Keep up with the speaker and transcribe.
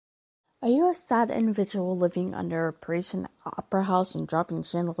Are you a sad individual living under a Parisian opera house and dropping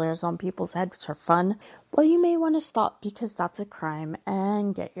chandeliers on people's heads for fun? Well, you may want to stop because that's a crime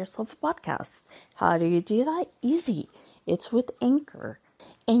and get yourself a podcast. How do you do that? Easy. It's with Anchor.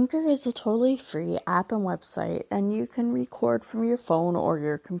 Anchor is a totally free app and website, and you can record from your phone or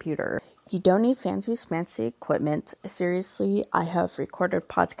your computer. You don't need fancy smancy equipment. Seriously, I have recorded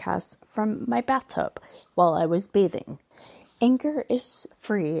podcasts from my bathtub while I was bathing. Anchor is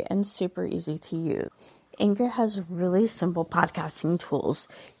free and super easy to use. Anchor has really simple podcasting tools.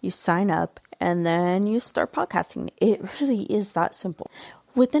 You sign up and then you start podcasting. It really is that simple.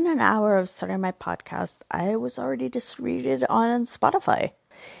 Within an hour of starting my podcast, I was already distributed on Spotify.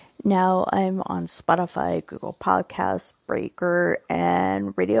 Now I'm on Spotify, Google Podcasts, Breaker,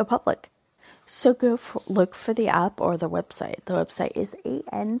 and Radio Public. So look for the app or the website. The website is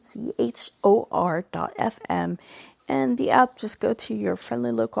anchor.fm. And the app, just go to your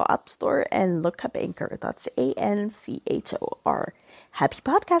friendly local app store and look up Anchor. That's Anchor. Happy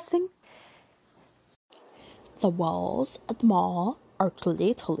podcasting. The walls at the mall are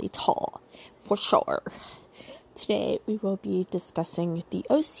totally tall, for sure. Today we will be discussing the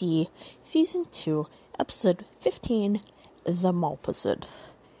OC Season 2, Episode 15, The Mallpisode,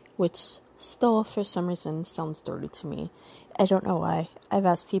 which still, for some reason, sounds dirty to me. I don't know why. I've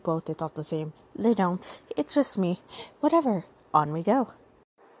asked people if they thought the same. They don't. It's just me. Whatever. On we go.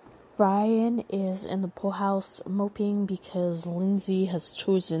 Ryan is in the pool house moping because Lindsay has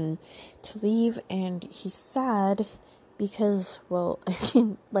chosen to leave, and he's sad because, well,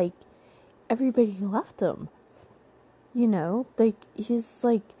 everybody left him. He's,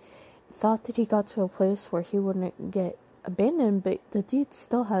 thought that he got to a place where he wouldn't get abandoned, but the dude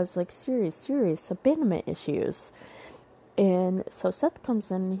still has, serious abandonment issues. And so Seth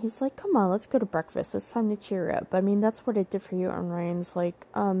comes in and he's like, come on, let's go to breakfast. It's time to cheer up. I mean, that's what I did for you. And Ryan's like,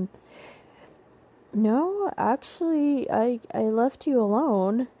 no, actually, I left you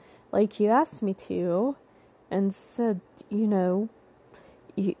alone, like you asked me to, and said, you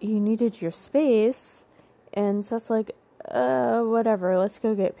needed your space. And Seth's like, whatever, let's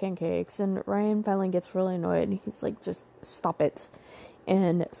go get pancakes. And Ryan finally gets really annoyed, and he's like, just stop it.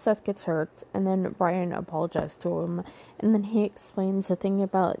 And Seth gets hurt, and then Ryan apologized to him, and then he explains the thing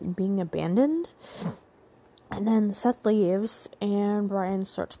about being abandoned, and then Seth leaves, and Ryan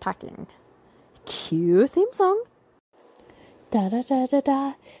starts packing. Cue theme song. Da da da da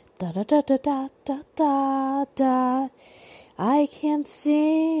da da da da da da da da. I can't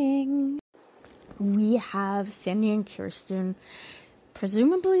sing. We have Sandy and Kirsten,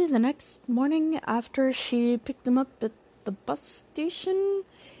 presumably the next morning after she picked them up at the bus station,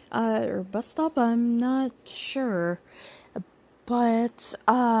 or bus stop, I'm not sure, but,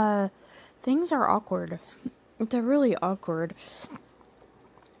 things are awkward. They're really awkward,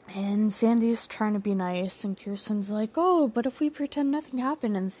 and Sandy's trying to be nice, and Kirsten's like, oh, but if we pretend nothing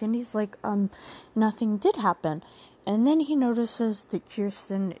happened, and Sandy's like, nothing did happen, and then he notices that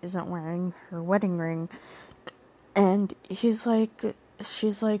Kirsten isn't wearing her wedding ring, and she's like,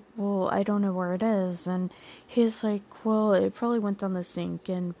 well, I don't know where it is, and he's like, well, it probably went down the sink,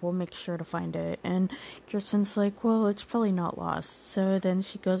 and we'll make sure to find it, and Kirsten's like, well, it's probably not lost. So then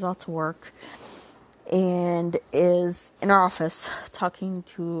she goes out to work, and is in her office talking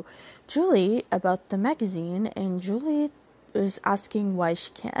to Julie about the magazine, and Julie is asking why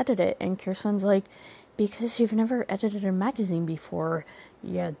she can't edit it, and Kirsten's like, because you've never edited a magazine before,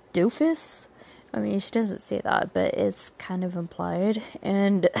 you doofus. I mean, she doesn't say that, but it's kind of implied.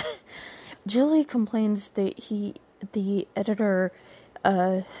 And Julie complains that the editor,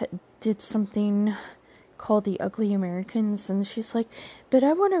 did something called The Ugly Americans, and she's like, but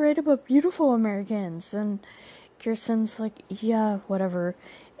I want to write about beautiful Americans. And Kirsten's like, yeah, whatever.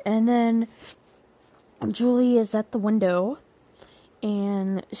 And then Julie is at the window,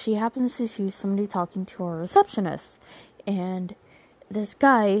 and she happens to see somebody talking to her receptionist, and this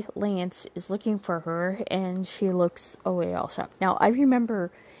guy, Lance, is looking for her, and she looks away all shocked. Now, I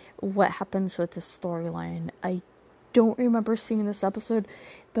remember what happens with this storyline. I don't remember seeing this episode,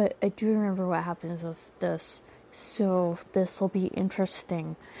 but I do remember what happens with this. So, this will be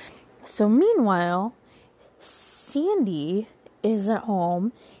interesting. So, meanwhile, Sandy is at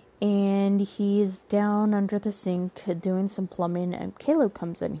home, and he's down under the sink doing some plumbing, and Caleb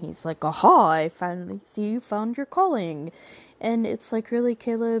comes in. He's like, aha, I finally see you found your calling. And it's like, really,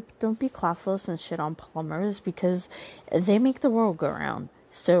 Caleb, don't be classless and shit on plumbers, because they make the world go round.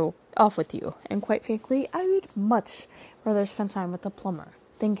 So, off with you. And quite frankly, I would much rather spend time with a plumber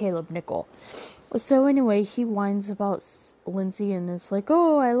than Caleb Nickel. So anyway, he whines about Lindsay and is like,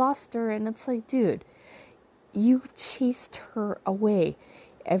 oh, I lost her. And it's like, dude, you chased her away.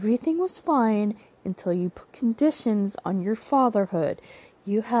 Everything was fine until you put conditions on your fatherhood.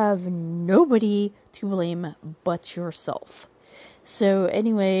 You have nobody to blame but yourself. So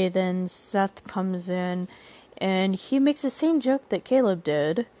anyway, then Seth comes in and he makes the same joke that Caleb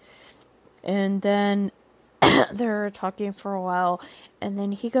did. And then they're talking for a while, and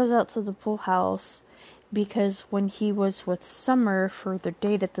then he goes out to the pool house because when he was with Summer for their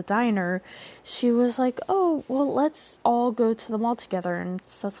date at the diner, she was like, oh, well, let's all go to the mall together. And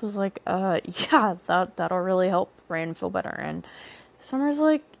Seth was like, yeah, that'll really help Ryan feel better. And Summer's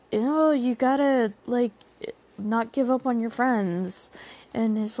like, you gotta, like, not give up on your friends.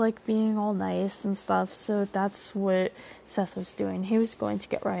 And is, like, being all nice and stuff. So that's what Seth was doing. He was going to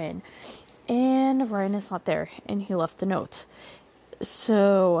get Ryan. And Ryan is not there. And he left a note.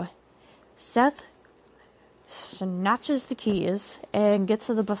 So Seth snatches the keys and gets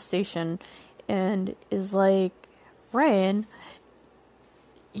to the bus station and is like, Ryan,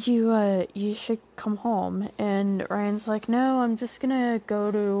 you should come home. And Ryan's like, no, I'm just gonna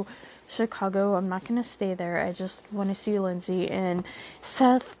go to Chicago. I'm not gonna stay there. I just want to see Lindsay. And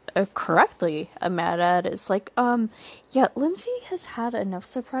Seth, correctly mad at, is like, yeah, Lindsay has had enough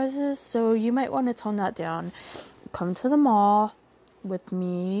surprises, so you might want to tone that down. Come to the mall with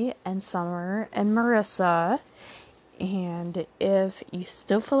me and Summer and Marissa, and if you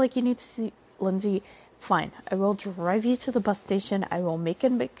still feel like you need to see Lindsay, fine, I will drive you to the bus station. I will make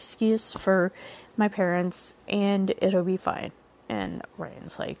an excuse for my parents, and it'll be fine. And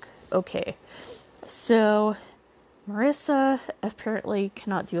Ryan's like, okay. So Marissa apparently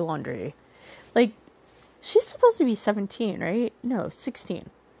cannot do laundry. Like, she's supposed to be 17, right? No, 16.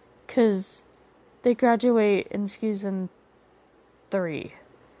 Because they graduate in season 3.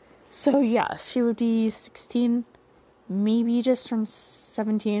 So yeah, she would be 16, maybe just turned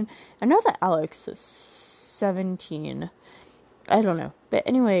 17. I know that Alex is 17. I don't know. But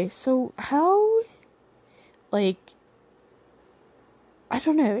anyway, so how, like, I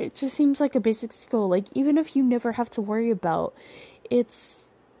don't know, it just seems like a basic skill. Like, even if you never have to worry about, does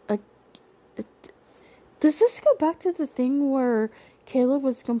this go back to the thing where Caleb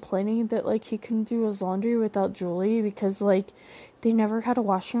was complaining that, like, he couldn't do his laundry without Julie because, like, they never had a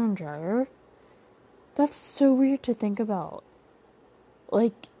washer and dryer? That's so weird to think about.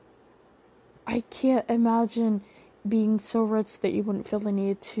 Like, I can't imagine being so rich that you wouldn't feel the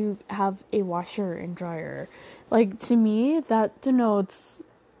need to have a washer and dryer. Like, to me, that denotes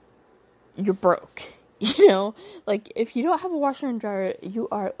you're broke. You know? Like, if you don't have a washer and dryer, you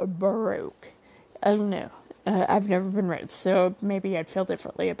are broke. I don't know. I've never been rich, so maybe I'd feel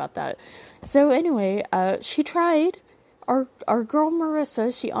differently about that. So anyway, she tried. Our girl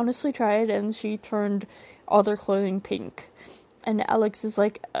Marissa, she honestly tried, and she turned all their clothing pink. And Alex is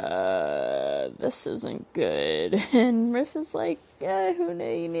like, this isn't good. And Marissa's like, who knew,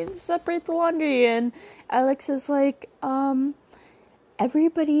 you need to separate the laundry. And Alex is like,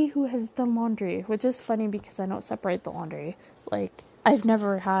 everybody who has done laundry, which is funny because I don't separate the laundry. Like, I've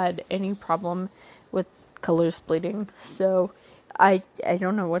never had any problem with colors bleeding, so I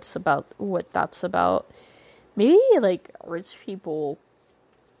don't know what that's about. Maybe, like, rich people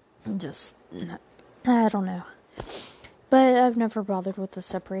just, I don't know. But I've never bothered with the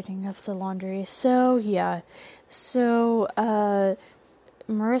separating of the laundry. So, yeah. So,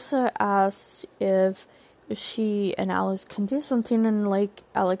 Marissa asks if she and Alex can do something, and, like,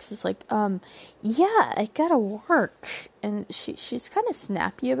 Alex is like, yeah, I gotta work. And she's kind of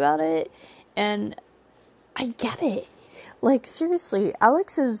snappy about it, and I get it. Like, seriously,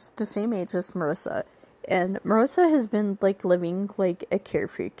 Alex is the same age as Marissa, and Marissa has been, like, living, like, a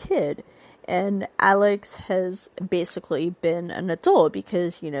carefree kid. And Alex has basically been an adult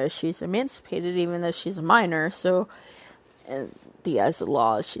because, you know, she's emancipated even though she's a minor. So, in the eyes of the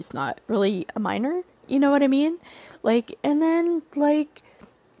law, she's not really a minor. You know what I mean? Like, and then, like,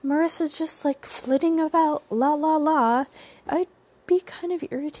 Marissa's just, like, flitting about, la la la. I'd be kind of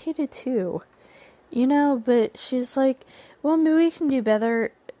irritated too. You know, but she's like, well, maybe we can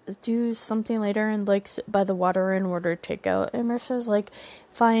do something later and, like, sit by the water and order takeout. And Marissa's like,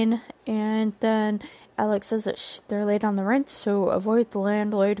 fine. And then Alex says that they're late on the rent, so avoid the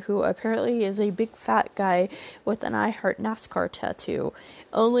landlord, who apparently is a big fat guy with an I Heart NASCAR tattoo.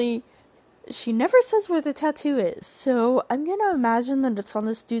 Only she never says where the tattoo is, so I'm gonna imagine that it's on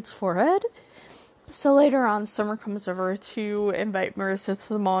this dude's forehead. So later on, Summer comes over to invite Marissa to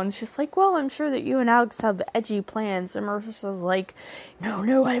the mall, and she's like, well, I'm sure that you and Alex have edgy plans. And Marissa's like,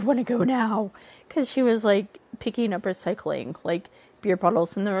 no, I want to go now. Because she was, like, picking up recycling, like, beer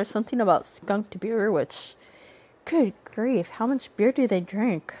bottles, and there was something about skunked beer, which, good grief, how much beer do they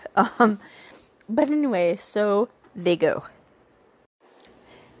drink? But anyway, so they go.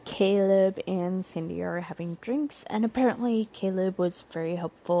 Caleb and Sandy are having drinks, and apparently Caleb was very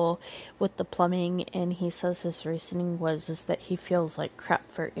helpful with the plumbing, and he says his reasoning is that he feels like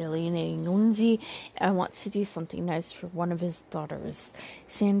crap for alienating Lindsay and wants to do something nice for one of his daughters.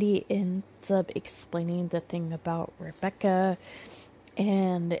 Sandy ends up explaining the thing about Rebecca,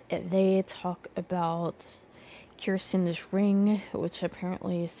 and they talk about Kirsten's ring, which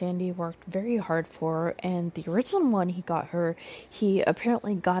apparently Sandy worked very hard for, and the original one he got her, he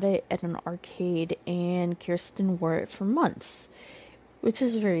apparently got it at an arcade, and Kirsten wore it for months, which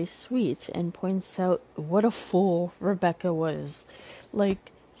is very sweet, and points out what a fool Rebecca was.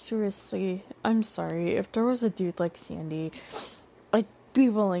 Like, seriously, I'm sorry, if there was a dude like Sandy, I'd be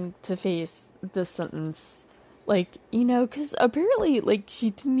willing to face this sentence. Like, you know, because apparently, like,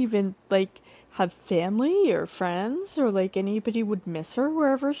 she didn't even, like, have family or friends, or like anybody would miss her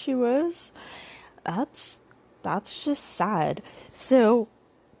wherever she was. That's just sad. So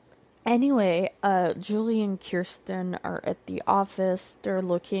anyway, Julie and Kirsten are at the office. They're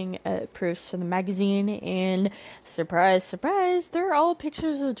looking at proofs for the magazine, and surprise, surprise, they're all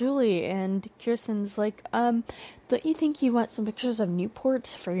pictures of Julie. And Kirsten's like, don't you think you want some pictures of Newport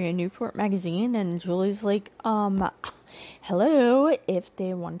for your Newport magazine? And Julie's like, hello, if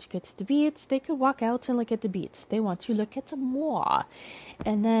they want to go to the beach, they could walk out and look at the beach. They want to look at more.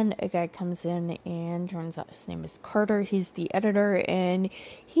 And then a guy comes in, and turns out his name is Carter. He's the editor, and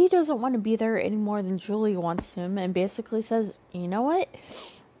he doesn't want to be there any more than Julie wants him, and basically says, you know what?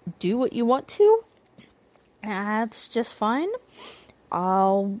 Do what you want to. That's just fine.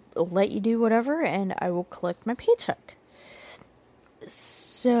 I'll let you do whatever, and I will collect my paycheck.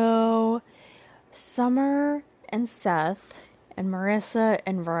 So, Summer and Seth and Marissa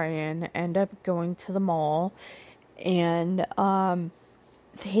and Ryan end up going to the mall, and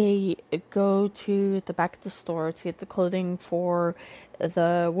they go to the back of the store to get the clothing for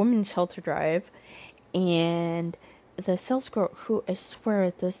the women's shelter drive, and the sales girl, who I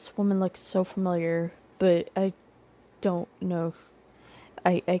swear this woman looks so familiar, but I don't know,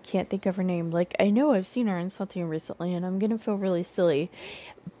 I can't think of her name. Like, I know I've seen her in something recently, and I'm gonna feel really silly.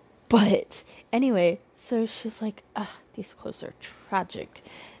 But anyway, so she's like, these clothes are tragic.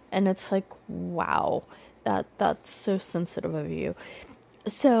 And it's like, wow, that's so sensitive of you.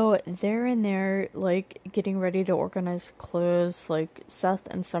 So they're in there, like, getting ready to organize clothes. Like, Seth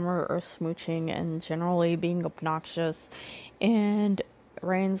and Summer are smooching and generally being obnoxious. And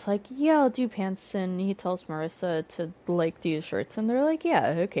Ryan's like, yeah, I'll do pants. And he tells Marissa to, like, do shirts. And they're like,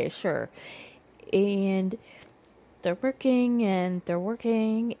 yeah, okay, sure. And they're working, and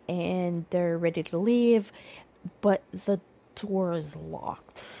they're ready to leave, but the door is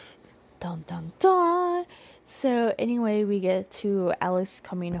locked. Dun dun dun. So anyway, we get to Alice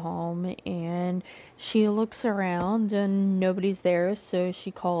coming home, and she looks around and nobody's there, so she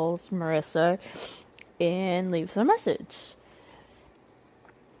calls Marissa and leaves a message.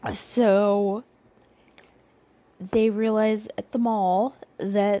 So they realize at the mall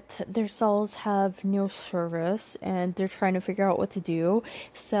that their cells have no service, and they're trying to figure out what to do.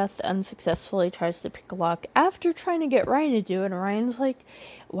 Seth unsuccessfully tries to pick a lock after trying to get Ryan to do it, and Ryan's like,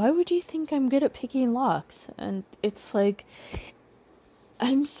 why would you think I'm good at picking locks? And it's like,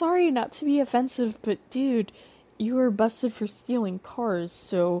 I'm sorry not to be offensive, but dude, you were busted for stealing cars,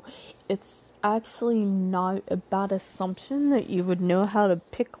 so it's actually not a bad assumption that you would know how to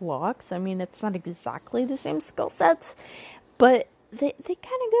pick locks. I mean, it's not exactly the same skill sets, but they kind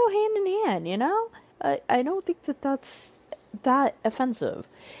of go hand in hand, you know? I don't think that's that offensive.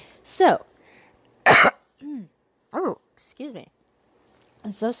 So, oh, excuse me.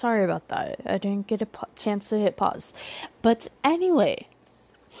 I'm so sorry about that. I didn't get a chance to hit pause. But anyway,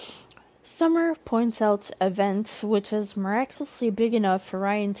 Summer points out a vent which is miraculously big enough for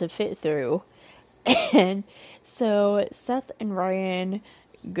Ryan to fit through. And so Seth and Ryan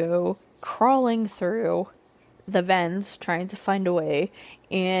go crawling through the vents trying to find a way,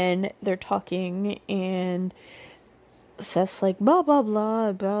 and they're talking, and Seth's like blah blah blah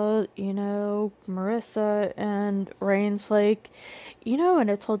about, you know, Marissa, and Ryan's like, you know,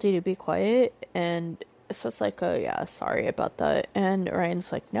 and I told you to be quiet, and Seth's like, oh yeah, sorry about that, and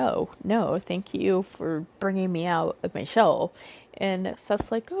Ryan's like, no, thank you for bringing me out of my shell. And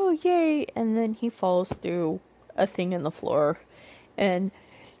Seth's like, oh, yay. And then he falls through a thing in the floor. And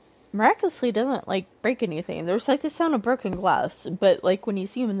miraculously doesn't, like, break anything. There's, like, the sound of broken glass. But, like, when you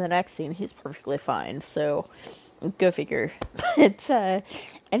see him in the next scene, he's perfectly fine. So, go figure. But,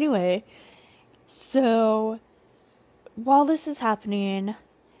 anyway. So, while this is happening,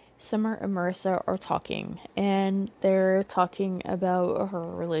 Summer and Marissa are talking, and they're talking about her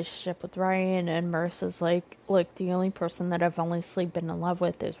relationship with Ryan, and Marissa's like, look, the only person that I've honestly been in love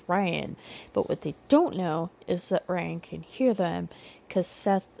with is Ryan, but what they don't know is that Ryan can hear them, because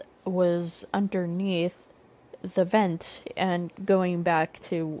Seth was underneath the vent and going back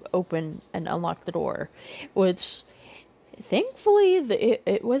to open and unlock the door, which thankfully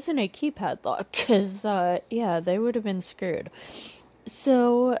it wasn't a keypad lock, because they would have been screwed.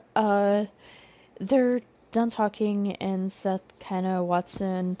 So they're done talking, and Seth kind of walks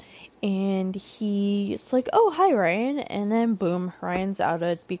in, and he's like, oh, hi, Ryan, and then boom, Ryan's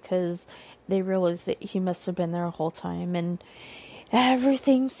outed because they realize that he must have been there the whole time, and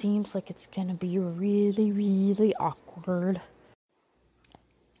everything seems like it's gonna be really, really awkward.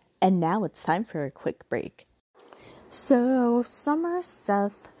 And now it's time for a quick break. So, Summer,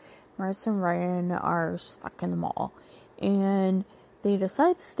 Seth, Marissa, and Ryan are stuck in the mall, and they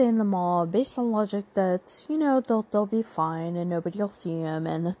decide to stay in the mall based on logic that, they'll be fine and nobody will see them,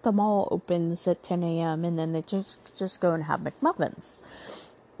 and that the mall opens at 10 a.m. and then they just go and have McMuffins.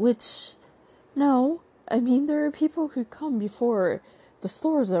 Which, no, I mean, there are people who come before the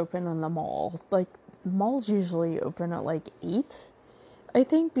stores open in the mall. Like, malls usually open at 8, I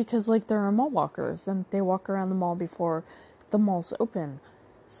think, because there are mall walkers and they walk around the mall before the malls open.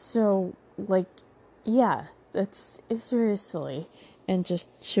 So, yeah, it's very silly, and just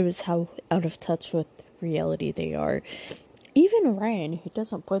shows how out of touch with reality they are. Even Ryan, who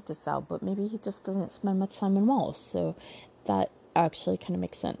doesn't point this out, but maybe he just doesn't spend much time in malls, so that actually kind of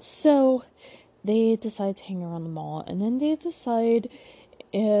makes sense. So they decide to hang around the mall, and then they decide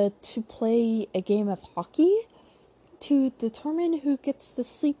to play a game of hockey to determine who gets to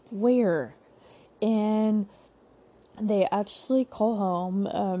sleep where. And they actually call home.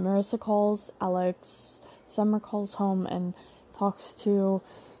 Marissa calls Alex. Summer calls home and talks to,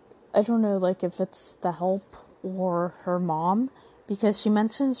 I don't know, if it's the help or her mom, because she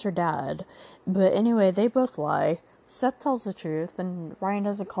mentions her dad. But anyway, they both lie. Seth tells the truth, and Ryan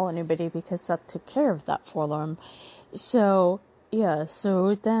doesn't call anybody because Seth took care of that for them. So, yeah,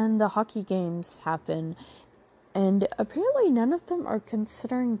 so then the hockey games happen, and apparently none of them are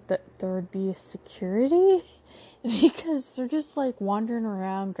considering that there would be security, because they're just wandering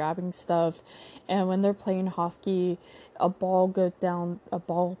around grabbing stuff, and when they're playing hockey, a ball goes down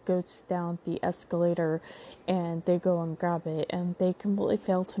the escalator, and they go and grab it, and they completely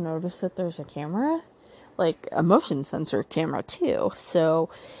fail to notice that there's a camera, a motion sensor camera too, so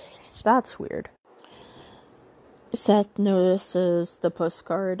that's weird. Seth notices the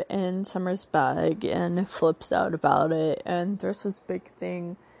postcard in Summer's bag and flips out about it, and there's this big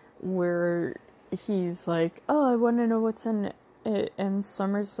thing where he's like, oh, I want to know what's in it, and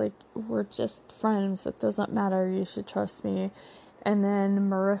Summer's like, we're just friends, it doesn't matter, you should trust me. And then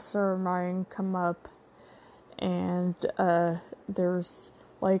Marissa and Ryan come up, and there's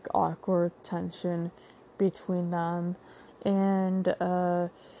awkward tension between them, and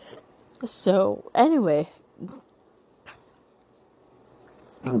so anyway,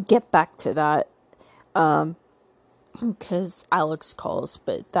 get back to that, because Alex calls,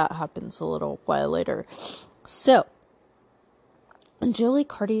 but that happens a little while later. So, Julie,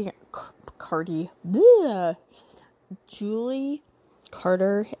 Carter,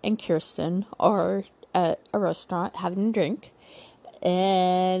 and Kirsten are at a restaurant having a drink,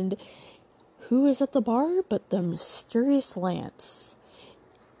 and who is at the bar but the mysterious Lance?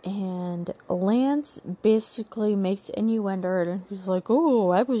 And Lance basically makes innuendo, and he's like,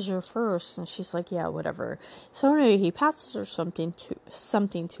 oh, I was your first, and she's like, yeah, whatever. So anyway, he passes her something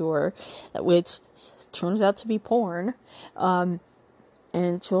to her, which turns out to be porn, and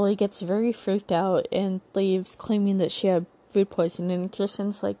Julie gets very freaked out and leaves, claiming that she had food poisoning, and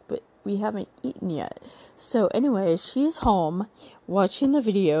Kirsten's like, but we haven't eaten yet. So anyway, she's home watching the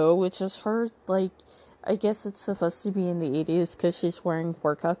video, which is her, I guess it's supposed to be in the 80s because she's wearing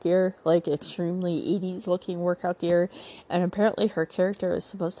workout gear, extremely 80s looking workout gear, and apparently her character is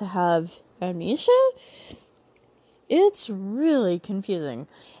supposed to have amnesia? It's really confusing.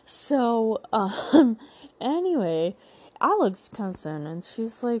 So, anyway, Alex comes in and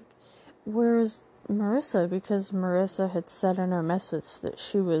she's like, where's Marissa? Because Marissa had said in her message that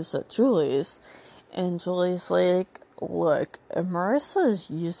she was at Julie's, and Julie's like, look, Marissa is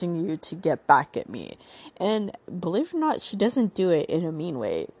using you to get back at me. And believe it or not, she doesn't do it in a mean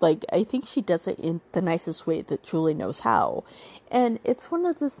way. I think she does it in the nicest way that Julie knows how. And it's one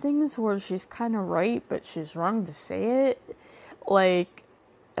of the things where she's kind of right, but she's wrong to say it.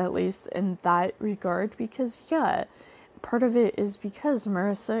 At least in that regard. Because, yeah, part of it is because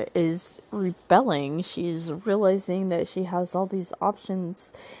Marissa is rebelling. She's realizing that she has all these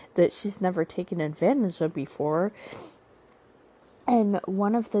options that she's never taken advantage of before. And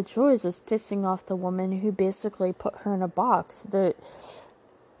one of the joys is pissing off the woman who basically put her in a box that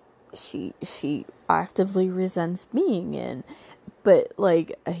she actively resents being in. But,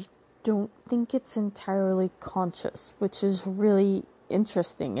 like, I don't think it's entirely conscious, which is really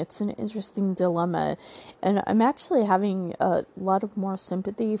interesting. It's an interesting dilemma, and I'm actually having a lot of more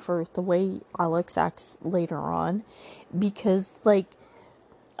sympathy for the way Alex acts later on, because, like,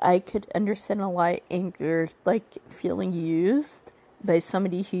 I could understand a lot of anger, like, feeling used by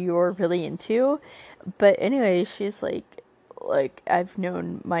somebody who you're really into. But anyway, she's like, I've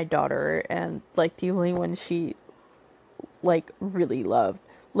known my daughter, and, like, the only one she, like, really loved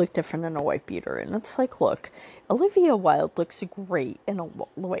looked different in a white beater. And it's like, look, Olivia Wilde looks great in a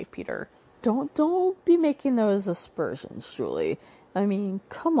white beater. Don't be making those aspersions, Julie. I mean,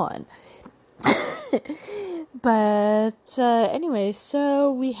 come on. But anyway,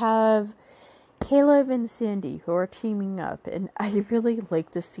 so we have Caleb and Sandy who are teaming up, and I really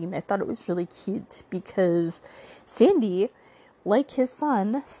like this scene. I thought it was really cute because Sandy, like his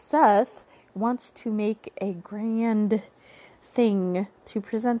son Seth, wants to make a grand thing to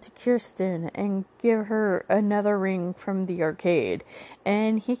present to Kirsten and give her another ring from the arcade,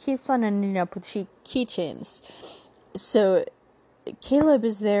 and he keeps on ending up with keychains. So Caleb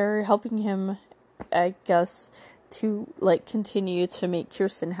is there helping him, I guess, to, like, continue to make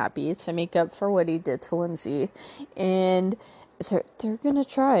Kirsten happy, to make up for what he did to Lindsay, and they're gonna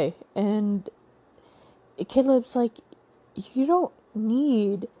try. And Caleb's like, you don't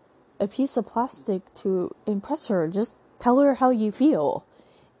need a piece of plastic to impress her, just tell her how you feel.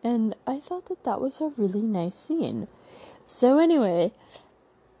 And I thought that was a really nice scene. So anyway,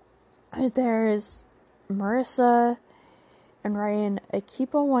 there's Marissa and Ryan. I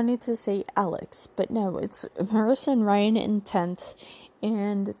keep on wanting to say Alex, but no, it's Marissa and Ryan in tent,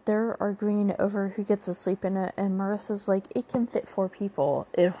 and they're arguing over who gets to sleep in it, and Marissa's like, it can fit 4 people.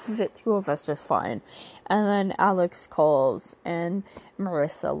 It'll fit 2 of us just fine. And then Alex calls, and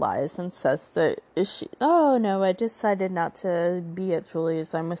Marissa lies and says that oh no, I decided not to be at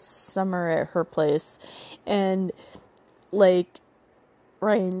Julie's. I'm with Summer at her place. And, like,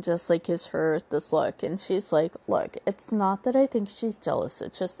 Ryan just, like, gives her this look, and she's like, look, it's not that I think she's jealous,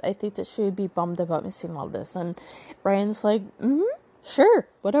 it's just I think that she would be bummed about missing all this. And Ryan's like, sure,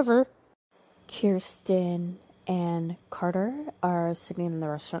 whatever. Kirsten and Carter are sitting in the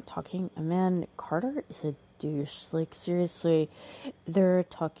restaurant talking, and man, Carter is a douche. Like, seriously, they're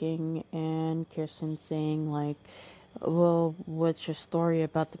talking, and Kirsten's saying, like, well, what's your story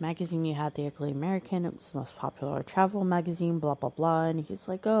about the magazine you had, The Ugly American? It was the most popular travel magazine, blah, blah, blah. And he's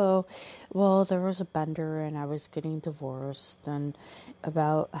like, oh, well, there was a bender and I was getting divorced. And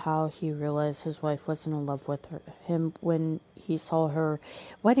about how he realized his wife wasn't in love with him when he saw her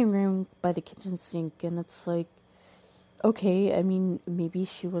wedding ring by the kitchen sink. And it's like, okay, I mean, maybe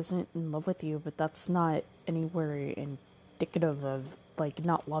she wasn't in love with you, but that's not anywhere indicative of, like,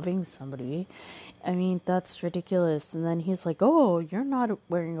 not loving somebody. I mean, that's ridiculous. And then he's like, oh, you're not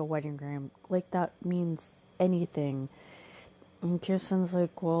wearing a wedding ring, like that means anything. And Kirsten's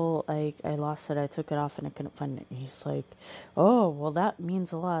like, well, I lost it, I took it off and I couldn't find it. And he's like, oh, well, that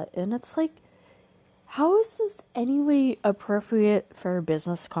means a lot. And it's like, how is this anyway appropriate for a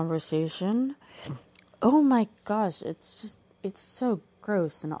business conversation? Oh my gosh, it's so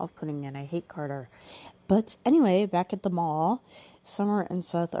gross and off-putting, and I hate Carter. But anyway, back at the mall, Summer and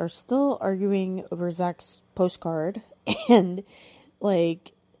Seth are still arguing over Zach's postcard, and,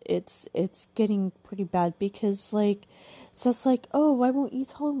 like, it's getting pretty bad because, like, Seth's like, oh, why won't you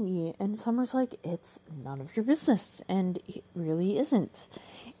tell me? And Summer's like, it's none of your business, and it really isn't.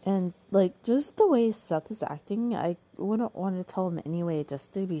 And, like, just the way Seth is acting, I wouldn't want to tell him anyway,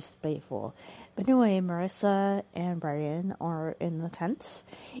 just to be spiteful. But anyway, Marissa and Brian are in the tent,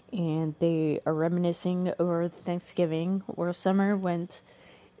 and they are reminiscing over Thanksgiving, where Summer went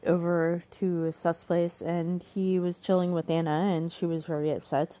over to Seth's place, and he was chilling with Anna, and she was very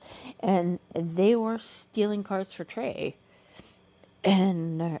upset, and they were stealing cards for Trey.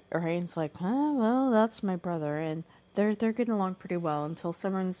 And Ryan's like, well, that's my brother, and they're getting along pretty well until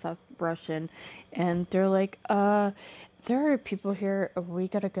Summer and Seth rush in, and they're like, there are people here, we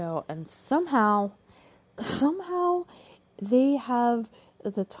gotta go. And somehow they have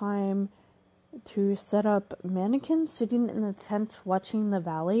the time to set up mannequins sitting in the tent watching the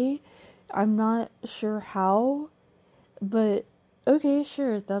valley. I'm not sure how, but okay,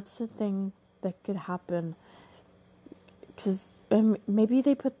 sure, that's a thing that could happen. Because maybe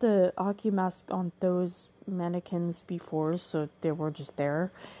they put the hockey mask on those mannequins before, so they were just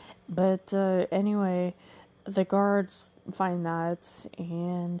there. But anyway, the guards find that,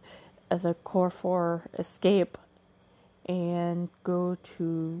 and the core four escape and go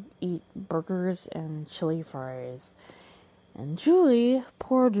to eat burgers and chili fries. And Julie,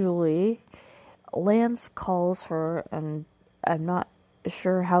 poor Julie, Lance calls her, and I'm not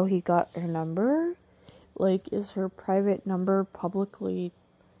sure how he got her number. Like, is her private number publicly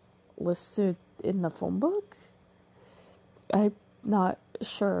listed in the phone book? I'm not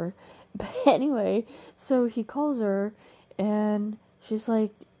sure. But anyway, so he calls her, and she's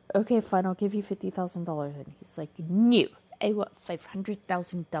like, okay, fine, I'll give you $50,000. And he's like, no, I want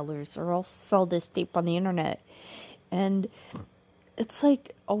 $500,000 or I'll sell this tape on the internet. And it's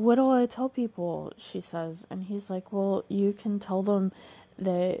like, what do I tell people? She says. And he's like, well, you can tell them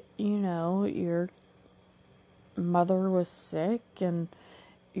that, your mother was sick and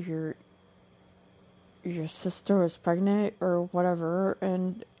your sister was pregnant or whatever,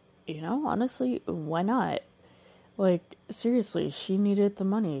 and honestly, why not? Like, seriously, she needed the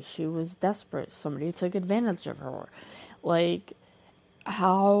money. She was desperate. Somebody took advantage of her. Like,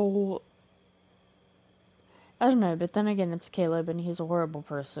 how... I don't know, but then again, it's Caleb, and he's a horrible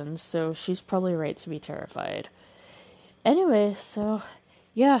person, so she's probably right to be terrified. Anyway, so,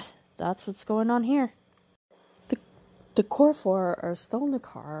 yeah, that's what's going on here. The core four are still in the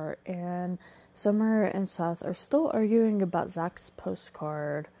car, and Summer and Seth are still arguing about Zach's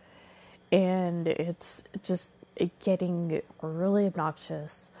postcard, and it's just getting really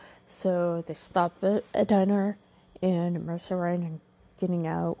obnoxious. So they stop at a diner, and Marissa, Ryan, are getting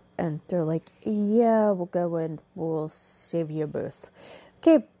out, and they're like, yeah, we'll go and we'll save you both.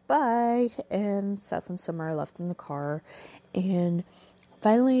 Okay, bye. And Seth and Summer are left in the car, and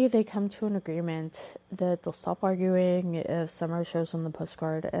finally they come to an agreement that they'll stop arguing if Summer shows them the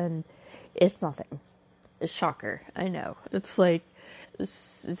postcard, and it's nothing. It's shocker, I know. It's like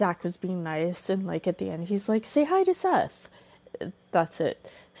Zach was being nice, and like at the end he's like, say hi to Seth. That's it.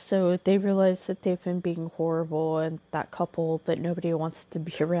 So they realize that they've been being horrible, and that couple that nobody wants to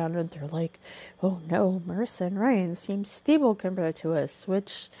be around, and they're like, oh no, Marissa and Ryan seem stable compared to us,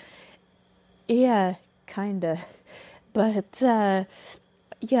 which, yeah, kinda. But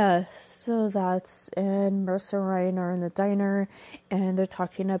yeah, so and Marissa and Ryan are in the diner, and they're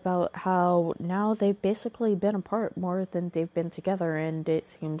talking about how now they've basically been apart more than they've been together, and it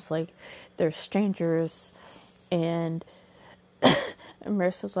seems like they're strangers, and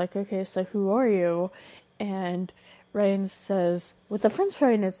Marissa's like, okay, so who are you? And Ryan says, with a french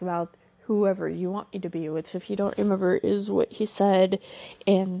fry in his mouth, whoever you want me to be, which, if you don't remember, is what he said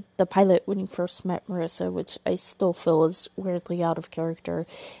in the pilot when he first met Marissa, which I still feel is weirdly out of character.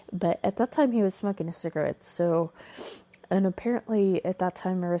 But at that time, he was smoking a cigarette, so... And apparently, at that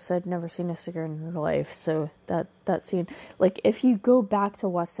time, Marissa had never seen a cigarette in her life, so that scene... Like, if you go back to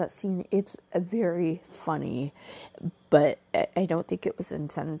watch that scene, it's very funny, but I don't think it was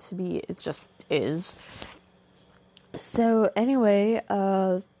intended to be. It just is. So, anyway,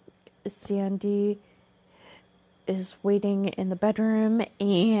 Sandy is waiting in the bedroom,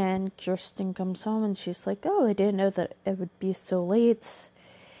 and Kirsten comes home, and she's like, oh, I didn't know that it would be so late.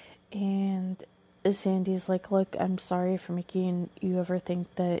 And Sandy's like, look, I'm sorry for making you ever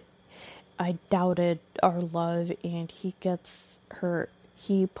think that I doubted our love. And he puts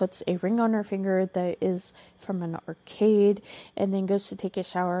a ring on her finger that is from an arcade, and then goes to take a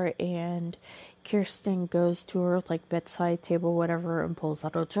shower, and Kirsten goes to her bedside table, whatever, and pulls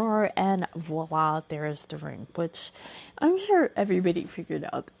out a jar, and voila, there's the ring, which I'm sure everybody figured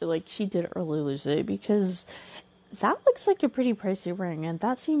out. She didn't really lose it, because that looks like a pretty pricey ring, and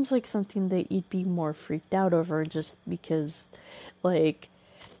that seems like something that you'd be more freaked out over, just because, I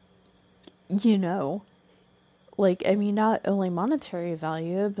mean, not only monetary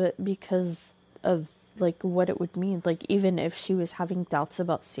value, but because of, what it would mean. Even if she was having doubts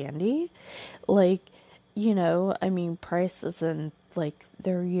about Sandy, I mean, price isn't,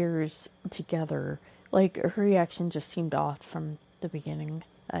 their years together. Her reaction just seemed off from the beginning.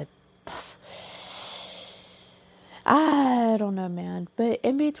 I don't know, man. But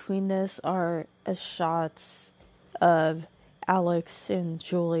in between this are shots of Alex and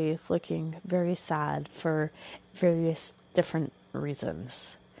Julie looking very sad for various different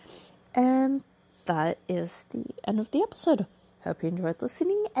reasons. And that is the end of the episode. Hope you enjoyed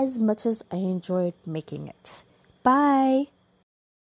listening as much as I enjoyed making it. Bye!